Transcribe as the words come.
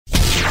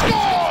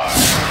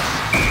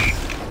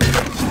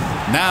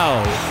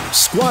Now,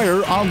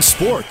 Squire on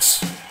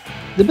Sports.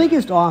 The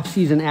biggest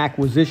offseason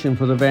acquisition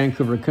for the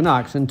Vancouver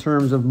Canucks in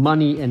terms of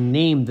money and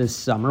name this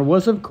summer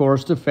was, of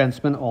course,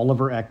 defenseman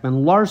Oliver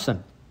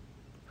Ekman-Larsson,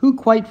 who,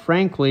 quite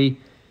frankly,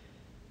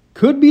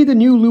 could be the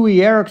new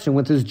Louis Eriksson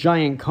with his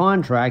giant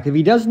contract if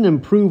he doesn't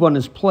improve on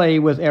his play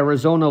with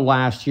Arizona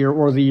last year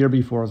or the year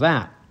before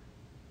that.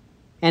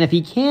 And if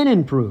he can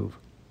improve,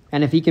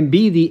 and if he can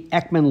be the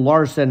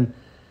Ekman-Larsson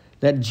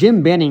that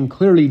Jim Benning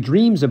clearly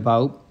dreams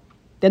about,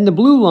 then the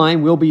blue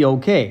line will be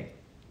okay.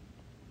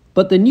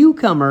 But the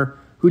newcomer,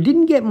 who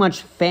didn't get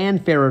much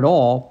fanfare at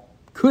all,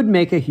 could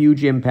make a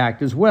huge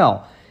impact as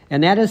well,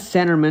 and that is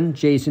centerman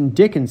Jason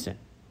Dickinson.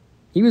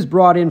 He was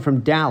brought in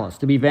from Dallas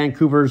to be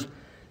Vancouver's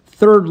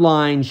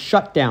third-line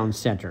shutdown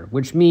center,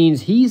 which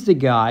means he's the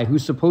guy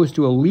who's supposed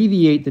to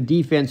alleviate the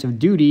defensive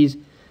duties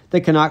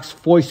the Canucks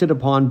foisted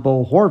upon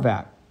Bo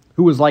Horvat,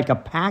 who was like a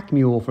pack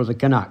mule for the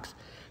Canucks,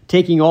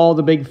 taking all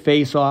the big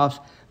face-offs,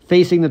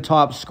 facing the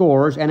top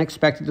scorers, and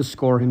expected to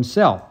score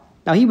himself.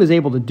 Now, he was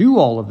able to do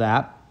all of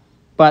that,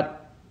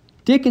 but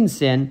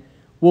Dickinson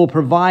will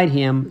provide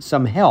him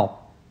some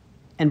help,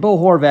 and Bo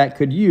Horvat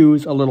could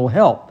use a little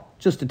help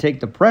just to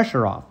take the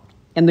pressure off.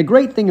 And the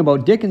great thing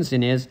about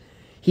Dickinson is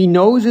he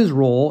knows his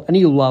role and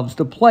he loves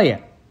to play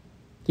it.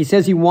 He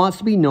says he wants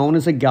to be known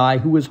as a guy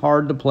who is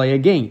hard to play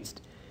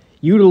against,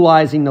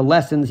 utilizing the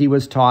lessons he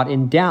was taught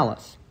in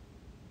Dallas.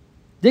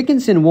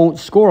 Dickinson won't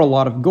score a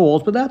lot of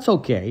goals, but that's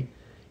okay.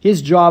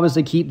 His job is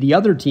to keep the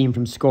other team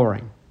from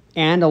scoring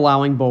and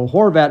allowing Bo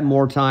Horvat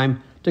more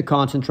time to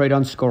concentrate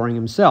on scoring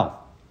himself.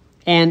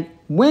 And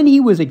when he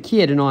was a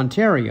kid in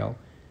Ontario,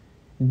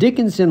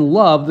 Dickinson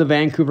loved the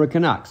Vancouver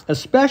Canucks,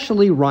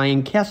 especially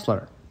Ryan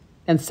Kesler.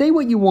 And say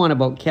what you want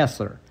about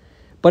Kesler,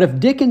 but if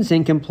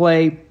Dickinson can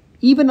play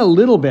even a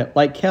little bit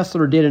like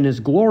Kesler did in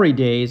his glory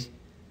days,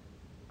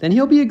 then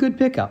he'll be a good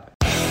pickup.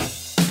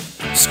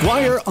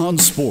 Squire on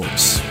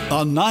Sports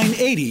on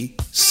 980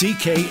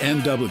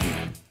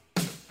 CKNW.